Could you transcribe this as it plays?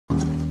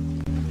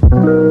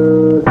Hey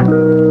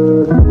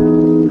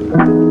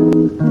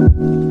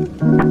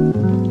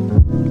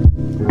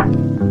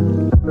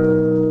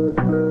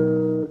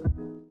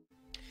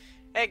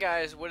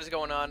guys, what is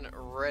going on?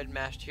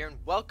 Redmaster here, and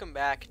welcome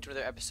back to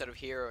another episode of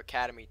Hero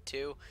Academy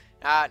 2.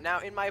 Now,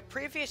 in my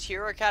previous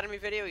Hero Academy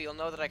video, you'll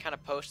know that I kind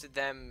of posted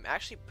them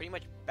actually pretty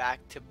much back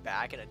to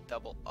back in a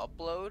double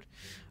upload.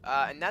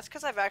 And that's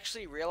because I've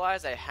actually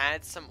realized I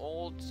had some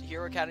old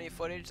Hero Academy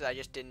footage that I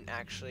just didn't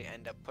actually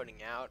end up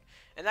putting out.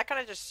 And that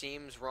kind of just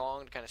seems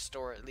wrong to kind of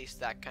store at least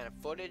that kind of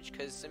footage,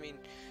 because, I mean,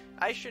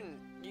 I shouldn't...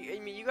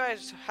 you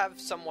guys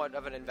have somewhat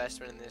of an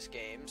investment in this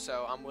game,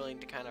 so I'm willing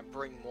to kind of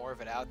bring more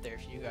of it out there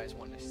if you guys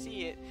want to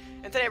see it.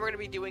 And today we're going to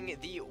be doing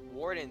the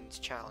Wardens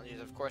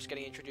challenges, of course,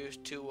 getting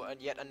introduced to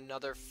yet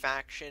another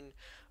faction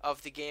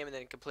of the game and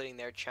then completing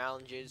their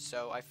challenges.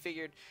 So I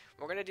figured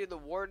we're going to do the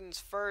Wardens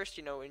first,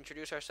 you know,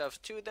 introduce ourselves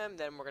to them,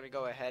 then we're going to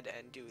go ahead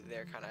and do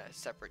their kind of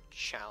separate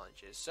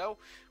challenges. So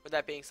with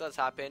that being said, let's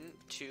hop in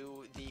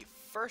to the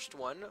first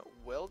one,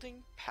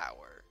 Wielding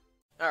Power.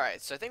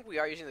 Alright, so I think we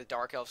are using the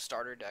Dark Elf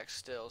starter deck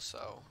still,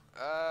 so,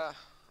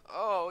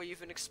 oh, you've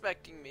been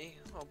expecting me,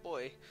 oh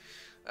boy.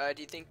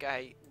 Do you think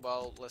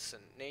well, listen,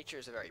 nature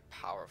is a very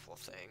powerful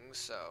thing,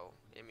 so,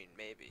 I mean,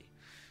 maybe.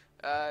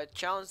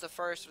 Challenge the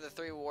first of the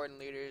 3 Warden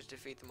leaders,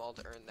 defeat them all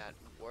to earn that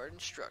Warden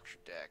structure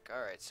deck.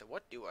 Alright, so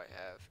what do I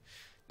have?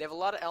 They have a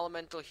lot of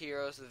elemental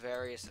heroes with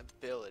various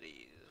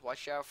abilities.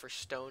 Watch out for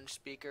Stone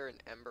Speaker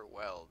and Ember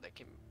Well. They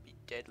can be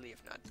deadly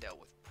if not dealt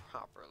with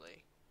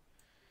properly.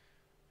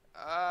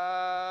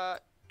 I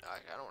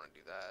don't want to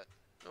do that.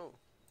 Oh.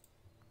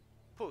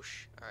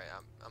 Push. Alright,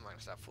 I'm not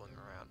gonna stop fooling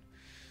around.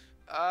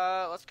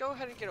 Let's go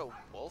ahead and get a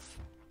wolf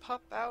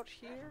pup out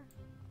here.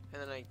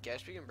 And then I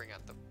guess we can bring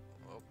out the...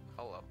 Oh,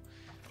 hello.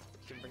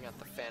 We can bring out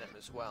the Phantom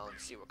as well and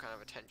see what kind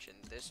of attention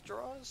this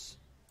draws.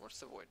 What's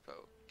the Void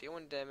Poke? Deal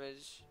 1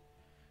 damage.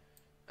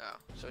 Oh,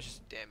 so it's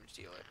just a damage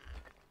dealer.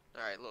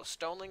 Alright, little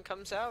Stoneling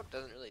comes out.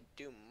 Doesn't really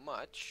do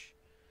much.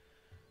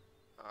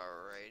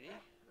 Alrighty.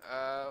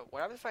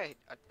 What happens if I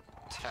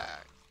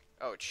attack?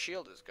 Oh, its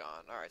shield is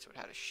gone. Alright, so it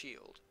had a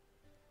shield.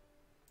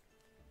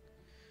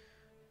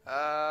 No,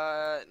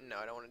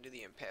 I don't want to do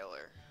the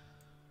Impaler.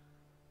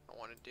 I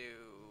want to do...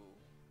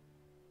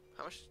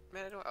 How much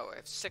mana do I... Oh, I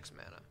have 6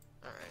 mana.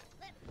 Alright.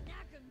 Let's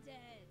knock him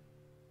dead.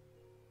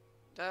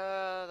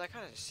 That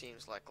kind of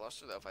seems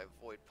lackluster, though, if I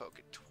Void Poke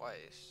it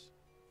twice.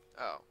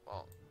 Oh,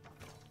 well.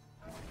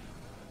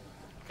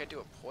 I could do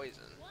a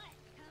poison.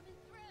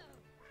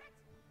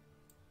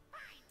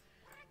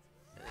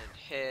 And then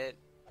hit.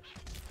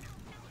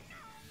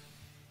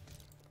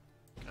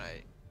 Can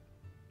I...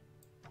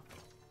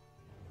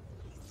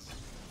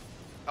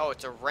 Oh,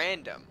 it's a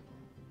random.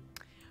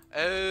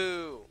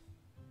 Oh.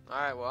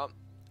 Alright, well,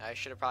 I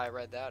should have probably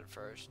read that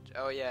first.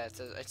 Oh yeah,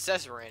 it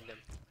says random.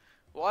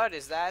 What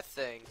is that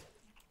thing?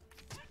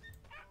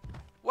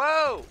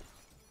 Whoa!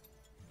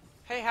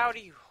 Hey,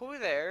 howdy, who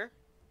there?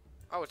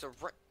 Oh, it's a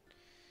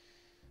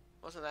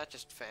wasn't that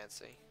just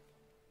fancy?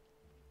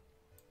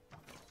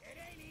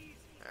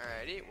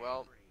 Alrighty,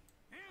 well,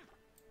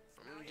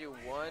 I'm gonna do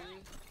one,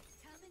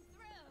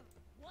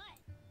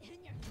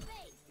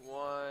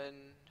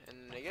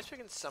 and I guess we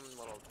can summon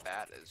Little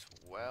Bat as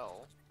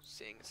well,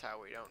 seeing as how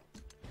we don't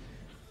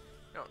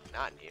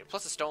not need it.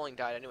 Plus the Stoneling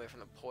died anyway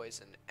from the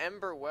poison.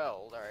 Ember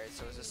Weld, alright,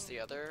 so is this the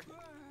other?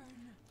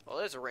 Well,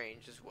 there's a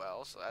range as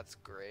well, so that's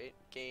great.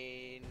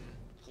 Gain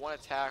 1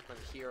 attack when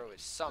the hero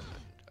is summoned.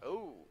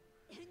 Oh!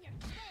 I'm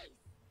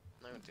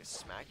going to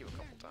smack you a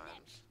couple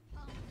times.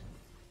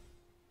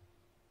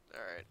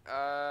 Alright,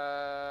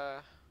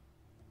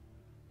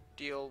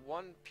 deal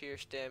 1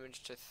 pierce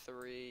damage to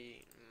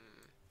 3.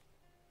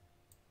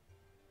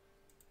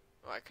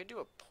 Oh, I could do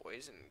a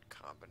poison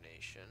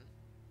combination.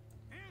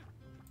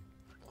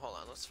 Hold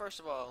on, let's first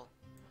of all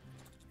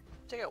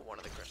take out one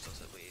of the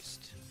crystals at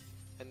least.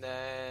 And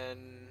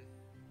then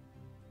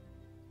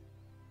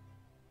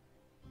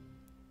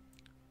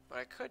what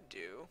I could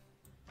do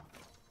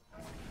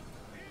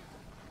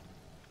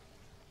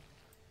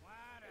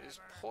is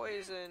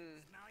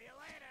poison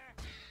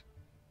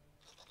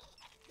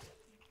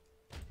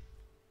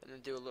and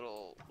then do a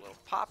little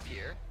pop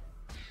here.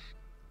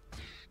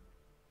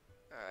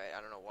 Alright,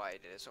 I don't know why I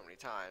did it so many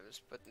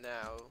times, but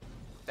now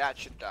that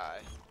should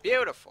die.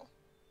 Beautiful!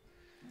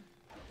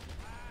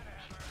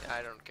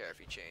 I don't care if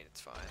you chain,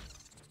 it's fine.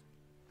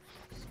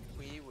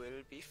 We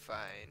will be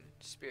fine.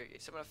 Spirit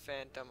Gate. Summon a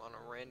Phantom on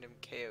a random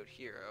KO'd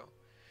hero.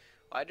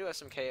 Well, I do have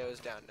some KOs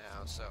down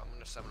now, so I'm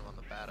gonna summon him on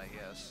the bat, I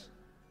guess.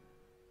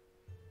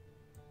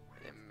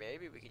 And then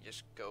maybe we can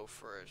just go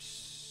for a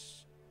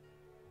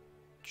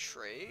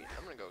trade?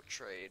 I'm gonna go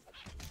trade.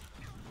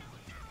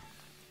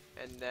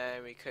 And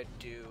then we could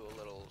do a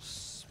little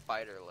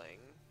Spiderling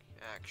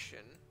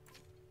action.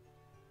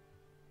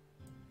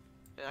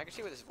 And I can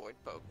see where this Void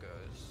Poke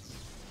goes.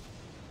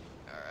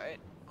 Alright,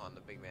 on the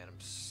big man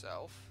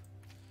himself.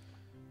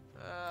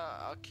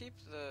 I'll keep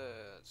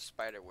the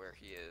spider where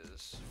he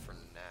is for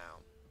now.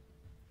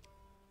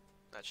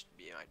 That should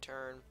be my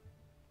turn.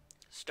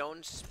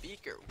 Stone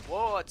Speaker.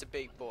 Whoa, that's a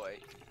big boy.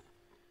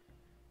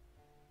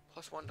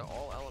 +1 to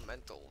all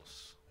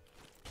elementals.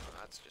 Oh,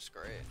 that's just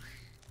great.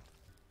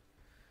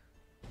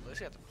 At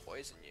least I have to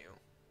poison you.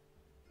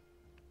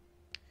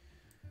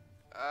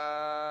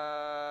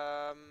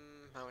 How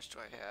much do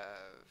I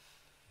have?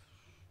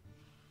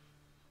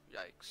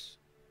 Yikes.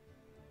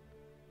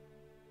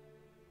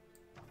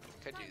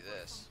 Could do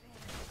this.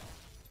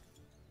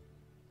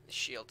 The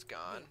shield's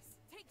gone.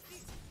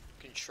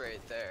 Can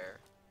trade there.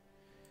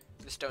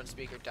 The stone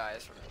speaker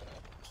dies from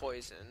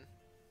poison.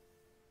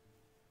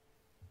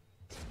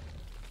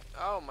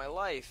 Oh, my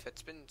life.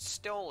 It's been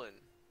stolen.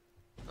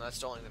 Well, that's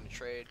stolen in the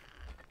trade.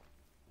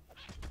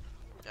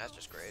 That's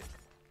just great.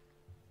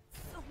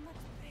 So much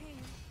pain.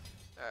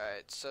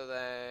 Alright, so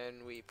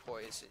then we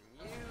poison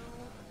you.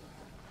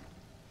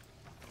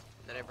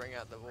 And then I bring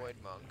out the Void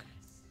Monk.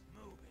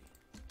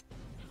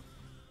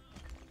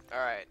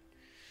 Alright.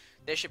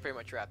 They should pretty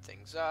much wrap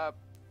things up.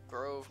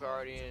 Grove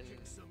Guardian.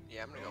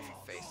 Yeah, I'm gonna go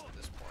for face at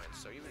this point,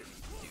 so even if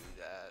you do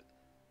that.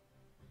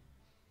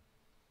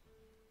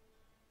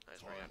 I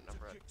just bring out a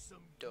number of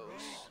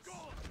dose.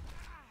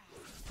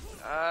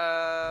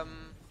 I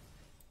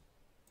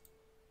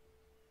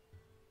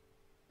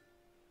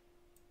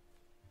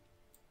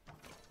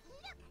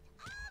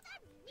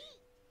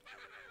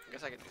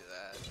guess I could do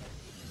that.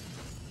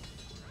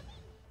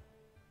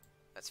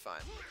 That's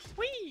fine.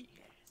 Whee!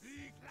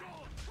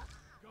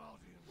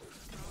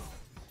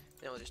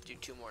 Then we'll just do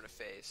 2 more to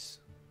face.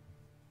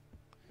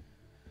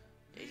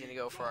 Yeah, he's gonna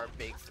go for our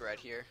big threat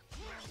here.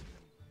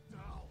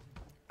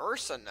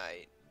 Ursa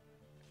Knight.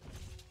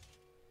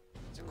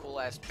 It's a cool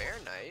ass bear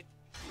knight.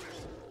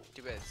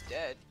 Too bad it's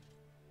dead.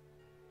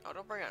 Oh,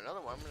 don't bring out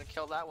another one. I'm gonna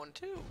kill that one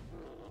too.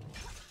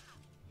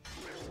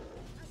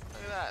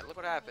 Look at that. Look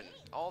what happened.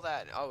 All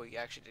that. Oh, he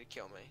actually did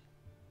kill me.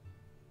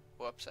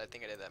 Whoops, I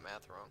think I did that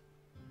math wrong.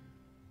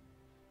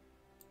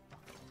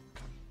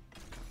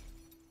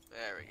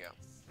 There we go.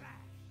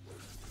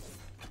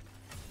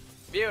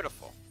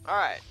 Beautiful.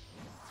 Alright.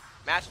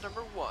 Match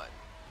number 1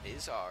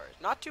 is ours.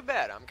 Not too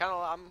bad.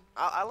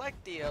 I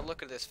like the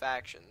look of this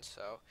faction,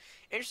 so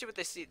interested what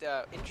they see.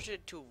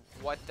 Interested to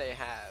what they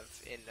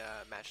have in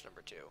match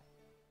number 2.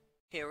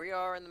 Here we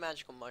are in the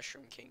Magical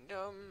Mushroom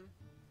Kingdom.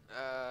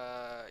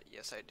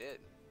 Yes, I did.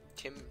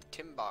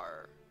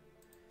 Timbar.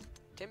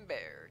 I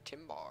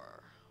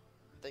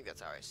think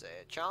that's how I say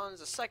it. Challenge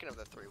the second of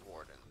the 3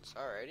 wardens.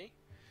 Alrighty.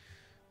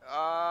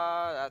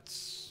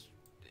 That's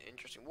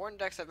interesting. Warden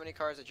decks have many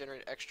cards that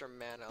generate extra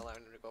mana,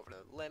 allowing them to go over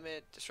the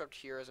limit. Disrupt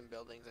heroes and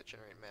buildings that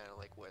generate mana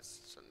like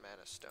wisps and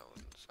mana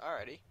stones.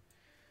 Alrighty.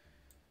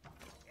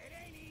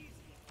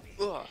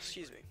 Oh,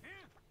 excuse me.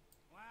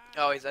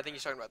 Oh, I think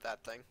he's talking about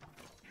that thing.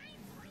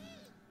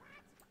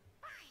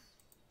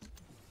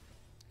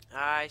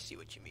 I see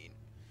what you mean.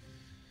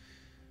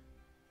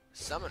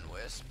 Summon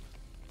Wisp.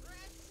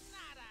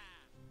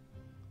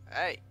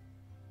 Hey.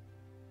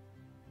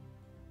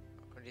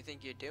 What do you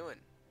think you're doing?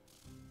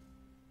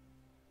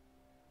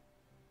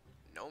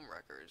 Gnome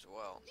Wrecker as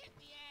well.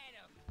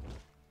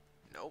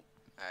 Nope.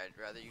 I'd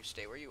rather you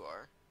stay where you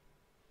are.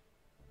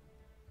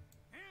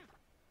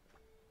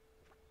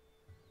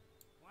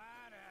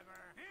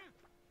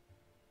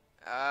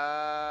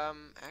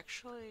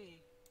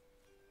 Actually,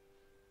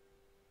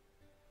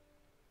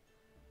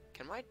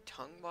 can my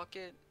tongue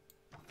bucket?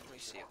 Let me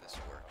see if this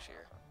works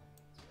here.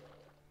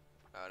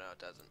 Oh no, it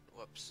doesn't.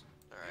 Whoops.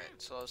 Alright,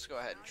 so let's go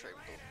ahead and trade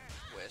with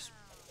the Wisp.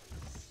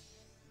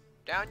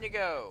 Down you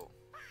go!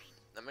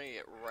 I'm gonna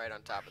get right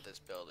on top of this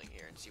building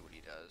here and see what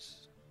he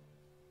does.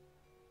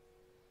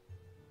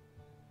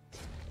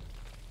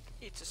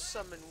 It's a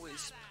summon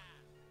Wisp.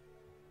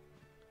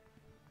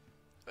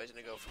 Oh, he's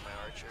gonna go for my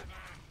archer.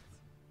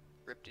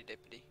 Ripty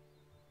dippity.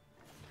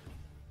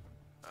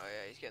 Oh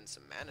yeah, he's getting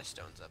some mana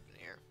stones up in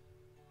here.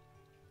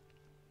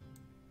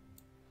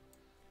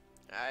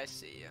 I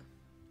see ya.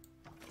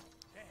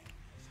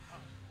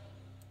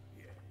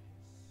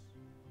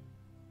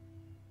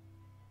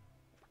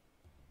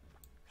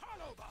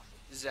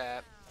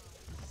 Zap.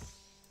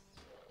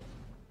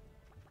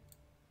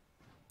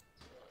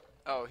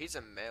 Oh, he's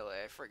a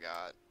melee, I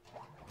forgot.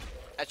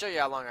 I'll show you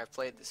how long I've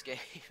played this game.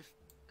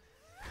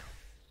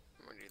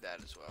 I'm gonna do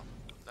that as well.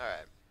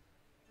 Alright.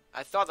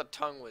 I thought the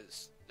tongue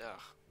was...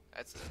 Ugh.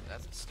 That's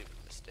a stupid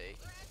mistake.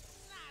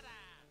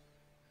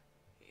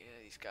 Yeah,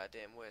 these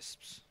goddamn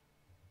wisps.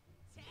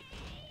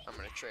 I'm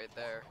gonna trade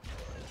there.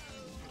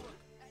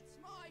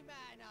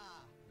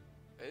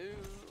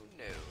 Oh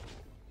no.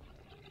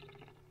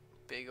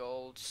 Big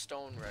old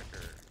stone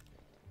wrecker.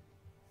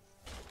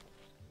 I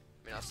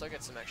mean, I'll still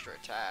get some extra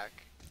attack.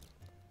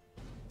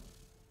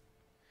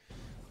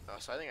 Oh,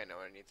 so I think I know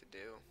what I need to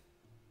do.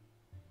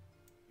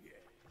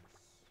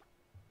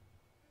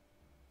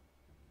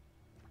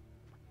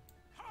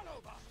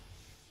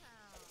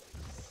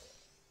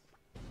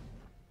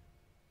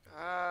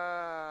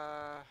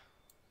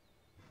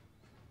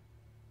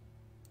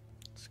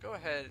 Let's go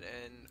ahead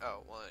and...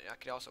 Oh, well, I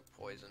could also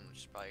poison, which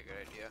is probably a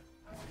good idea.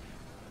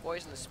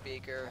 Poison the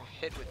speaker,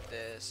 hit with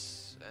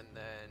this, and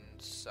then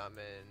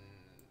summon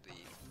the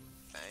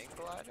Fang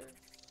Glider?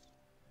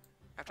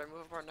 After I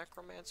move up our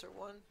Necromancer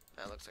one?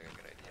 That looks like a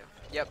good idea.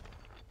 Yep.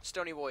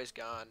 Stony Boy's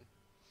gone.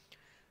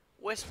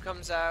 Wisp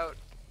comes out,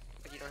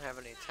 but you don't have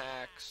any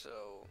attacks,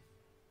 so...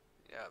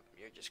 Yep,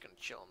 you're just gonna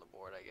chill on the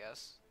board, I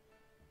guess.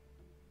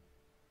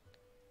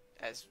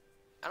 As...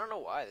 I don't know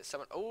why, there's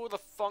someone... Oh, the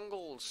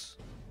fungals!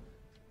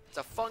 It's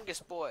a fungus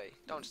boy!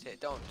 Don't stab.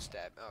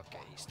 Okay,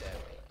 he stabbed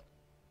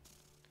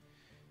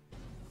me.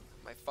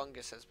 My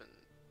fungus has been...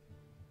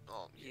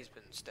 Oh, he's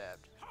been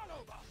stabbed.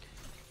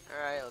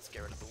 Alright, let's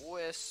get rid of the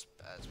wisp,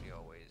 as we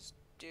always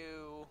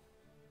do.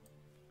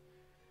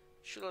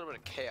 Shoot a little bit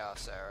of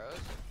chaos arrows.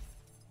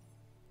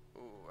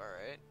 Ooh,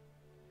 alright.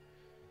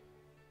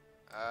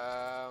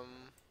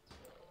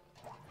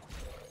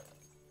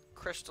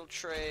 Crystal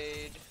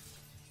trade.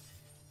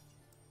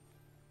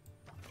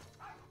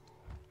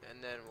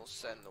 And then we'll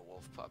send the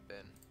wolf pup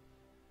in.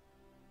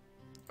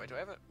 Wait, do I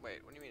have a...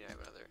 Wait, what do you mean I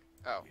have another...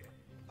 Oh,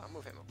 I'll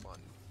move him up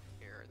one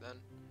here then.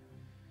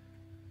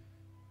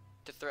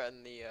 To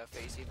threaten the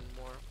face even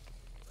more.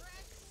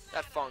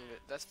 That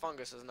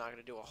fungus is not going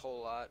to do a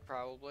whole lot,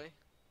 probably.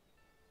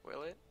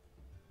 Will it?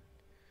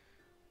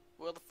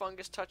 Will the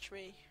fungus touch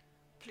me?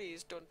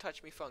 Please don't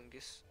touch me,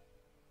 fungus.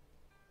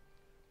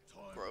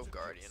 Grove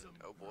Guardian.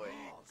 Oh boy.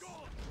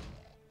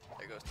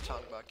 There goes the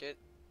tongue bucket.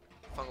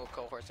 Fungal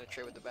cohort's gonna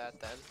trade with the bat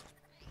then.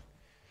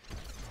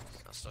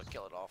 I'll still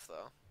kill it off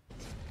though.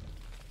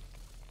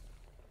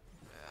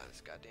 Ah,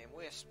 this goddamn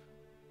wisp.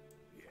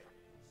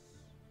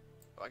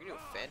 Oh, I can do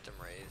a phantom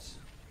raise.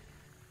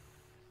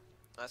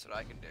 That's what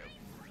I can do.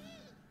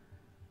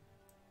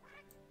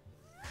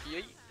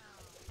 Yeet.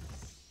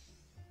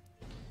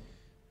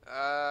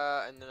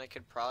 And then I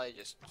could probably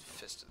just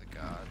Fist of the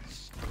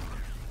Gods.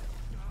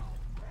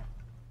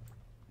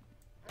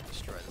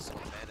 Destroy this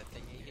little mana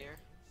thingy here.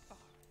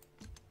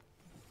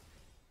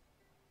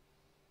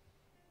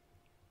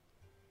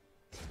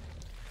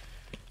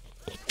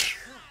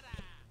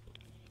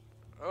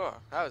 Oh,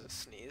 that was a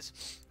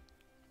sneeze.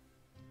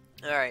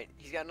 Alright,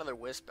 he's got another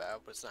wisp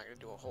out, but it's not going to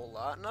do a whole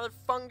lot. Another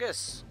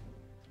fungus!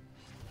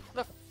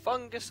 The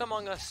fungus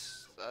among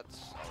us!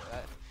 That's...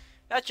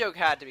 That joke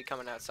had to be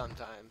coming out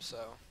sometime,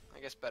 so I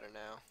guess better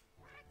now.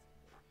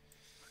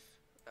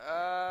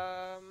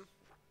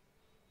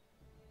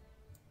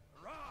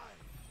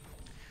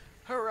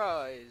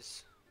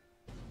 Arise!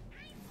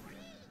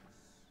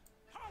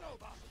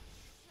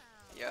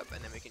 Yep,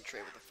 and then we can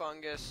trade with the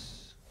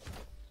fungus.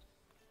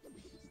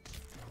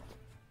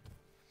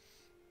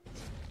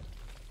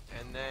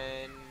 And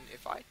then,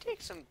 if I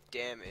take some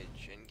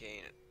damage and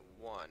gain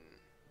 1,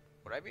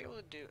 would I be able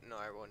to do... No,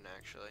 I wouldn't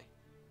actually.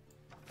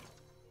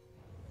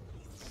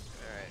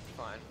 Alright,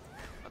 fine.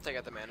 I'll take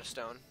out the mana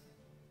stone.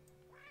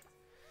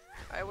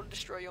 I will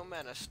destroy your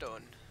mana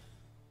stone.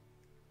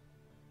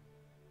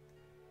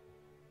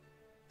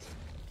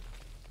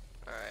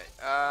 Alright,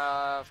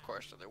 of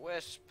course, another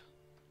wisp.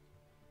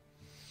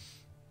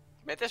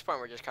 At this point,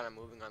 we're just kind of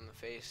moving on the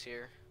face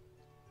here.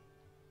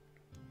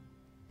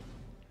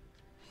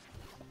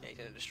 Yeah, he's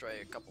gonna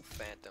destroy a couple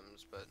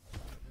phantoms, but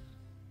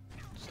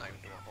it's not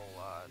gonna do a whole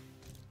lot.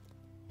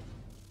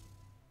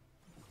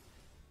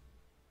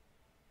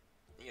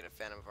 You get a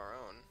phantom of our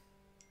own.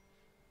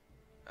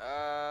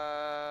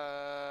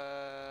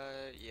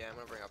 Yeah, I'm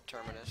gonna bring up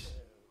Terminus.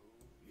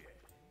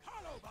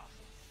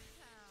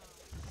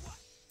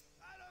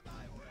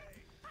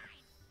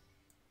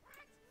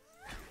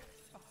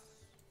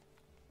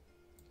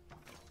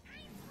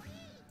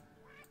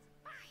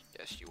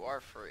 Yes, you are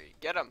free.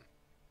 Get him!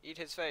 Eat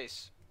his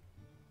face.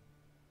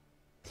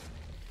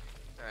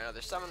 Alright,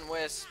 another summon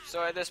wisp.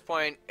 So at this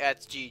point,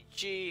 that's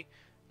GG.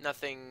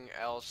 Nothing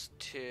else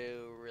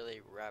to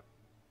really wrap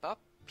up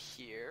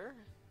here.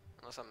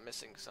 Unless I'm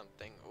missing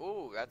something.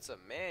 Ooh, that's a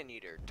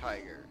man-eater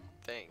tiger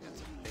thing.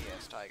 That's a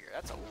big-ass tiger.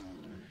 That's a...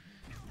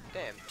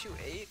 Damn,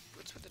 2-8?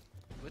 What's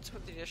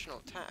with the additional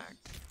attack?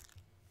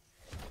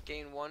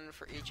 Gain 1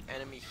 for each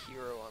enemy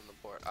hero on the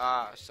board.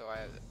 Ah, so I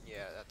have...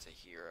 Yeah, that's a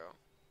hero.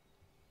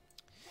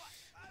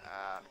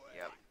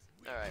 Yep.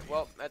 Alright,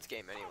 well, that's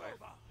game anyway.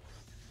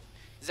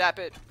 Zap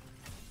it.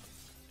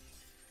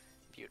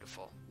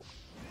 Beautiful.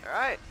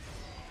 Alright.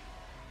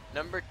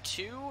 Number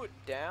 2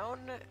 down,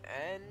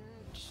 and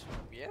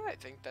yeah, I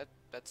think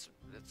that's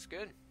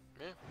good.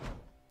 Yeah.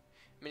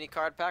 Mini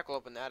card pack, we'll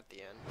open that at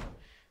the end.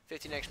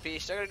 15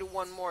 XP. Still gotta do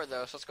one more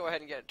though, so let's go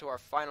ahead and get to our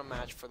final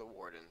match for the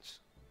Wardens.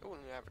 Oh,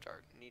 new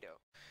avatar, neato.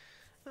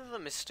 The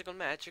mystical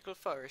magical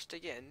forest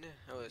again.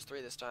 Oh, there's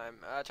 3 this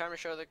time. Time to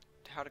show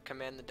how to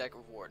command the deck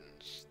of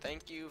Wardens.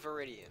 Thank you,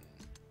 Viridian.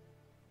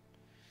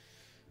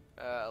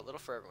 A little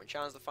for everyone.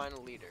 Challenge the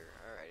final leader.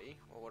 Alrighty.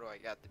 Well, what do I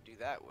got to do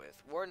that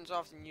with? Wardens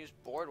often use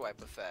board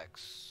wipe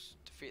effects.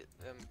 Defeat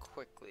them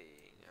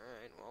quickly.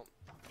 Alright, well.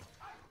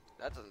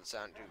 That doesn't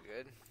sound too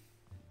good.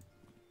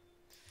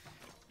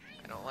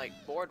 I don't like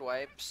board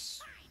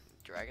wipes.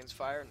 Dragon's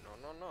Fire? No,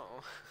 no,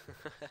 no.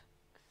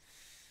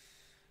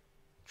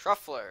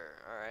 Truffler.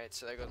 Alright,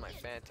 so there goes my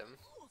Phantom.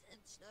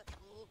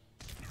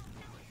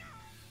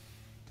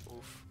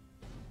 Oof.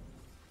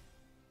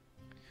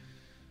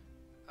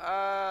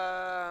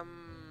 I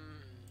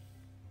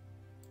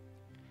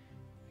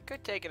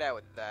Could take it out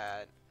with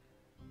that.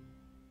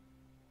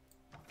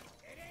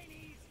 It ain't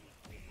easy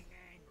being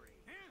angry,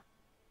 huh?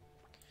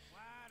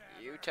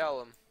 Whatever. You tell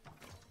him.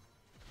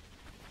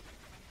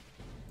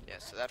 Yeah,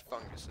 so that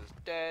fungus is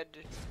dead.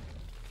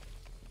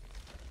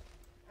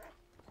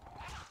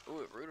 Ooh,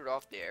 it rooted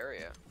off the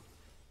area.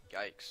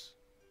 Yikes.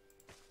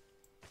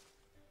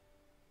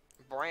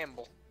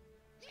 Bramble.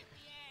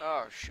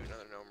 Oh, shoot,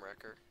 another gnome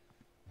wrecker.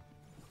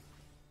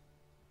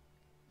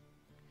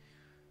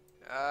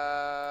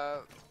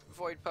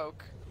 Void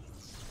poke.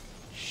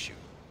 Shoot.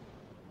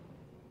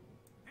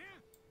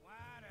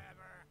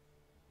 Whatever.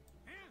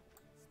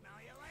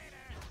 Smell you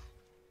later.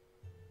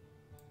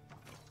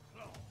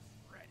 Close.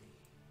 Ready.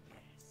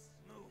 Yes.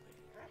 Moving.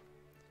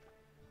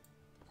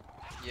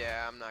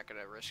 Yeah, I'm not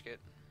gonna risk it.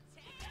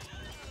 That's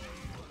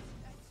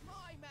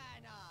my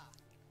mana.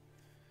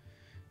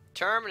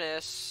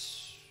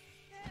 Terminus.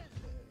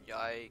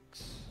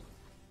 Yikes.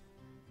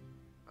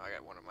 Oh, I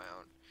got one of my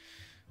own.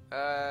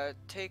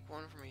 Take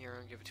one from here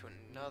and give it to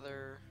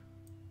another.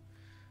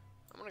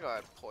 I'm gonna go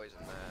ahead and poison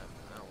that.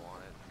 I don't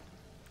want it.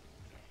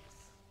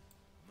 Yes.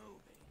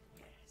 Moving.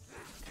 Yes.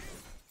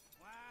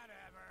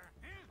 Whatever.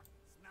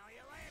 Smell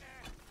you later.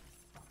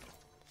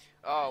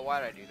 Oh,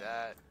 why did I do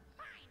that?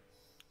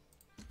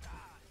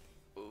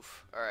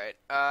 Oof. Alright.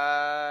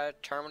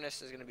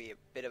 Terminus is gonna be a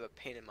bit of a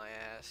pain in my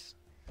ass.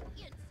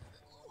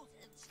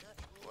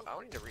 Well, I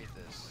don't need to read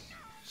this.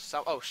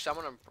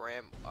 Summon a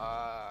Bram.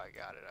 I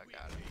got it. Okay.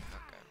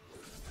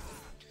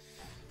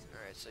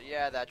 Alright, so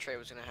yeah, that trade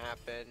was gonna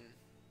happen.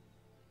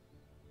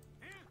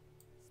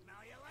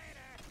 Smell you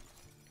later.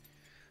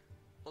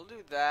 We'll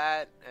do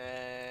that,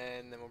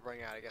 and then we'll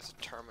bring out, I guess,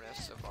 a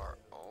Terminus of our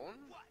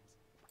own.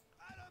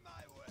 Out of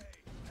my way.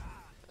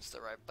 That's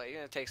the right play. You're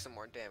gonna take some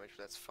more damage,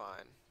 but that's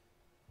fine.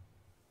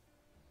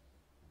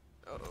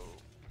 Uh-oh.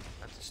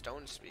 That's a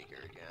stone speaker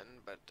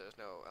again, but there's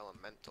no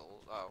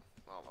elementals. Oh,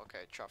 well,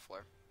 okay,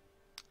 Truffler.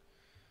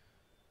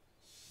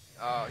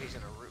 Oh, he's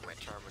gonna root my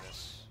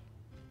Terminus.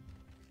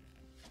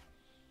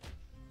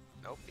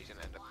 Nope, he's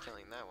gonna end up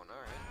killing that one,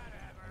 alright.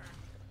 Whatever.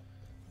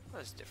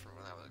 That's different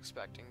than I was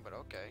expecting, but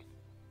okay.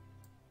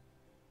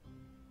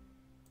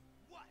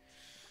 What?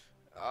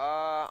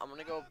 I'm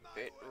gonna go a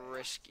bit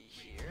risky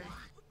here.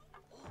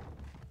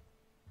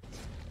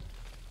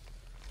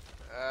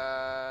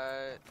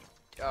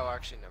 Oh,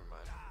 actually, never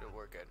mind.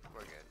 We're good.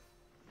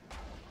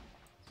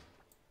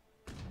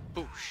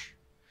 Boosh.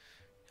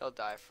 He'll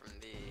die from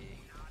the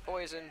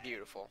poison.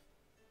 Beautiful.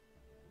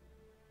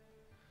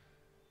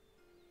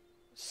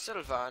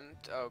 Sylvan.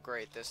 Oh,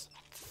 great. This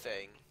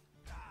thing.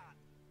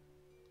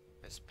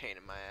 This pain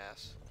in my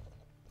ass.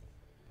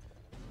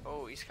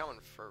 Oh, he's coming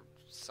for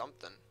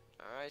something.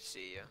 Alright,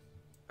 see ya.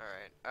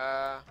 Alright.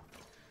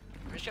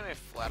 I'm just gonna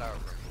flat out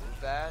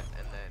remove that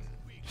and then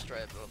destroy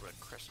a little bit of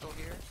crystal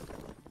here.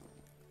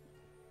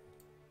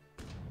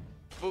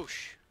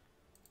 Boosh.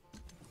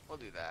 We'll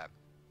do that.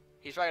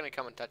 He's probably gonna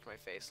come and touch my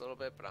face a little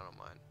bit, but I don't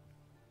mind.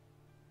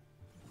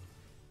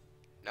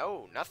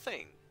 No,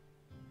 nothing.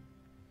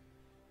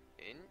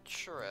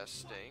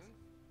 Interesting.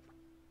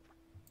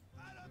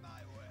 Out of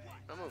my way.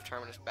 I'll move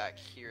Terminus back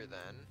here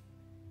then.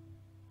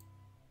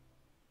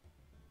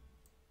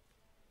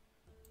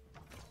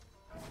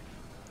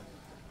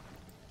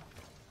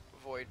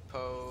 Void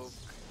poke.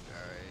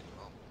 Alright,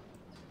 well.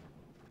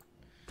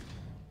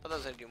 That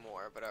doesn't do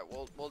more, but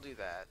we'll do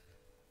that.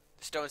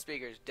 The Stone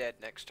Speaker is dead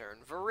next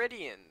turn.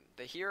 Viridian,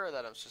 the hero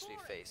that I'm supposed to be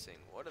facing.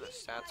 What are the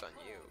stats on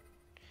you?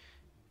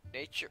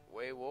 Nature.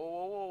 Wait,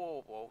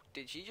 whoa.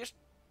 Did he just.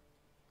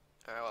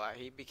 Oh, well,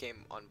 he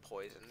became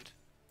unpoisoned.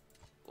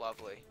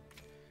 Lovely.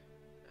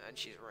 And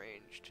she's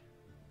ranged.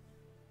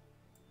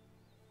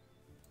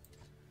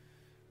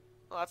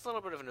 Well, that's a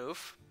little bit of an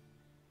oof.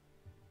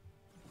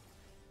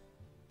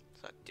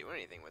 It's not doing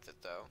anything with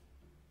it, though.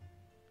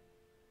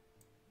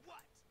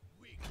 What?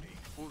 Weakling.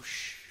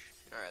 Whoosh.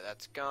 Alright,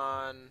 that's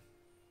gone.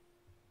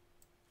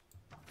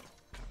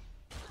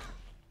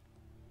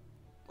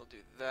 We'll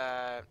do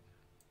that.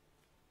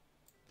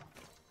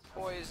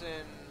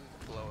 Poison.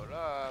 Blow it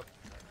up.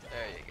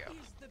 There you go.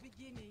 Is the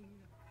beginning.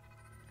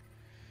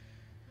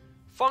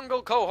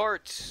 Fungal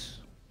cohorts.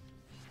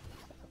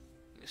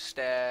 You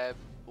stab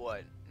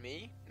what?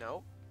 Me?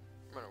 No.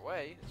 Run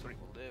away. That's what he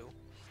will do.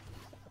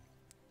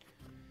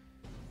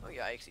 Oh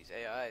yikes, these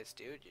AIs,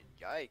 dude.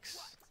 Yikes.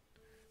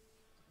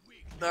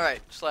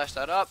 Alright, slash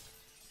that up.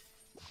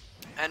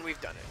 And we've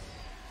done it.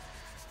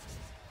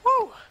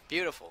 Woo!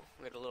 Beautiful.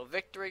 We got a little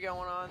victory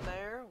going on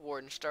there.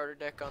 Warden starter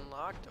deck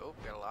unlocked. Oh,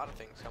 we got a lot of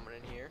things coming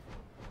in here.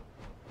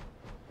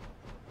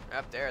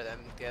 Up there then.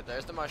 Yeah,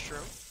 there's the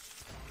mushroom.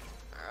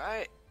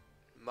 Alright.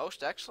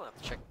 Most excellent.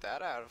 Check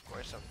that out, of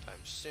course, sometime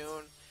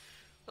soon.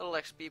 Little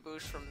XP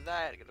boost from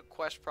that. Get a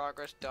quest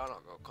progress done.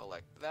 I'll go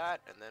collect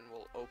that. And then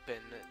we'll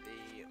open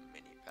the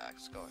mini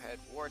packs. Go ahead.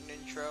 Warden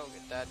intro.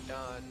 Get that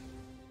done.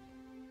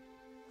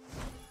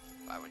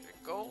 500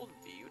 gold.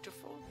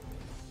 Beautiful.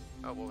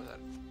 Oh, what was that?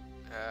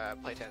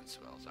 Play 10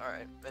 spells.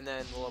 Alright. And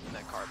then we'll open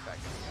that card pack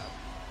that we got.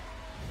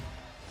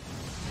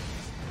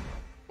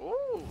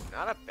 Ooh,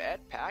 not a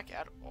bad pack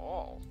at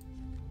all.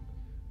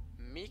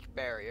 Meek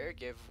Barrier,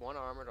 give 1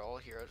 armor to all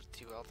heroes with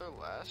 2 health or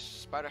less.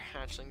 Spider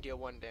Hatchling, deal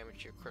 1 damage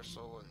to your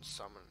crystal and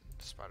summon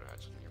the Spider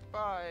Hatchling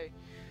nearby.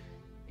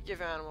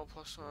 Give animal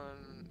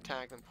 +1,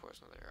 tag them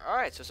poison there.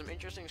 Alright, so some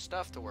interesting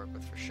stuff to work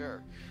with for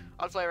sure.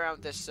 I'll play around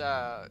with this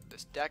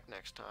this deck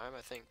next time.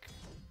 I think,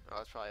 oh,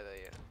 that's probably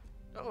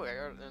the, oh, I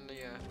got it in the,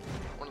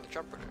 one of the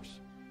trumpeters.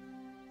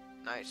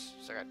 Nice,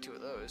 so I got 2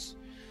 of those.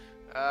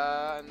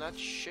 And that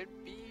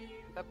should be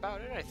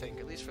about it, I think,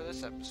 at least for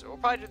this episode. We'll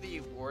probably do the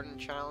Warden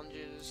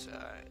challenges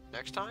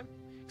next time,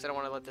 because I don't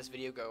want to let this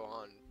video go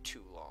on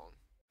too long.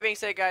 That being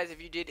said, guys,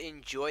 if you did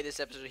enjoy this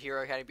episode of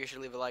Hero Academy, be sure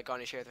to leave a like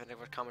on it, share it with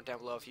friends, comment down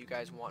below if you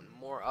guys want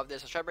more of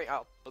this. I'll try to bring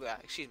out,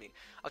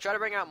 I'll try to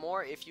bring out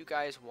more if you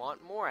guys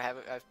want more.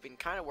 I've been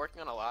kind of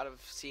working on a lot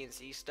of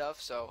CNC stuff,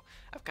 so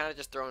I've kind of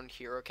just thrown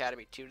Hero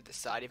Academy 2 to the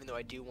side, even though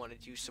I do want to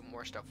do some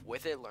more stuff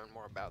with it, learn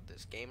more about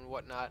this game and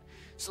whatnot.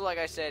 So like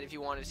I said, if you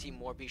want to see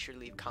more, be sure to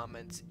leave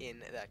comments in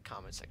that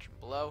comment section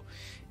below.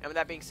 And with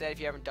that being said, if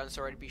you haven't done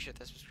so already, be sure to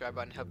hit that subscribe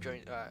button,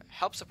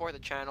 help support the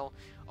channel,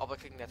 all by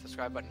clicking that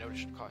subscribe button, no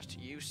additional cost to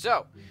you.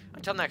 So,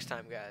 until next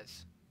time,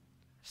 guys,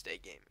 stay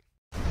gaming.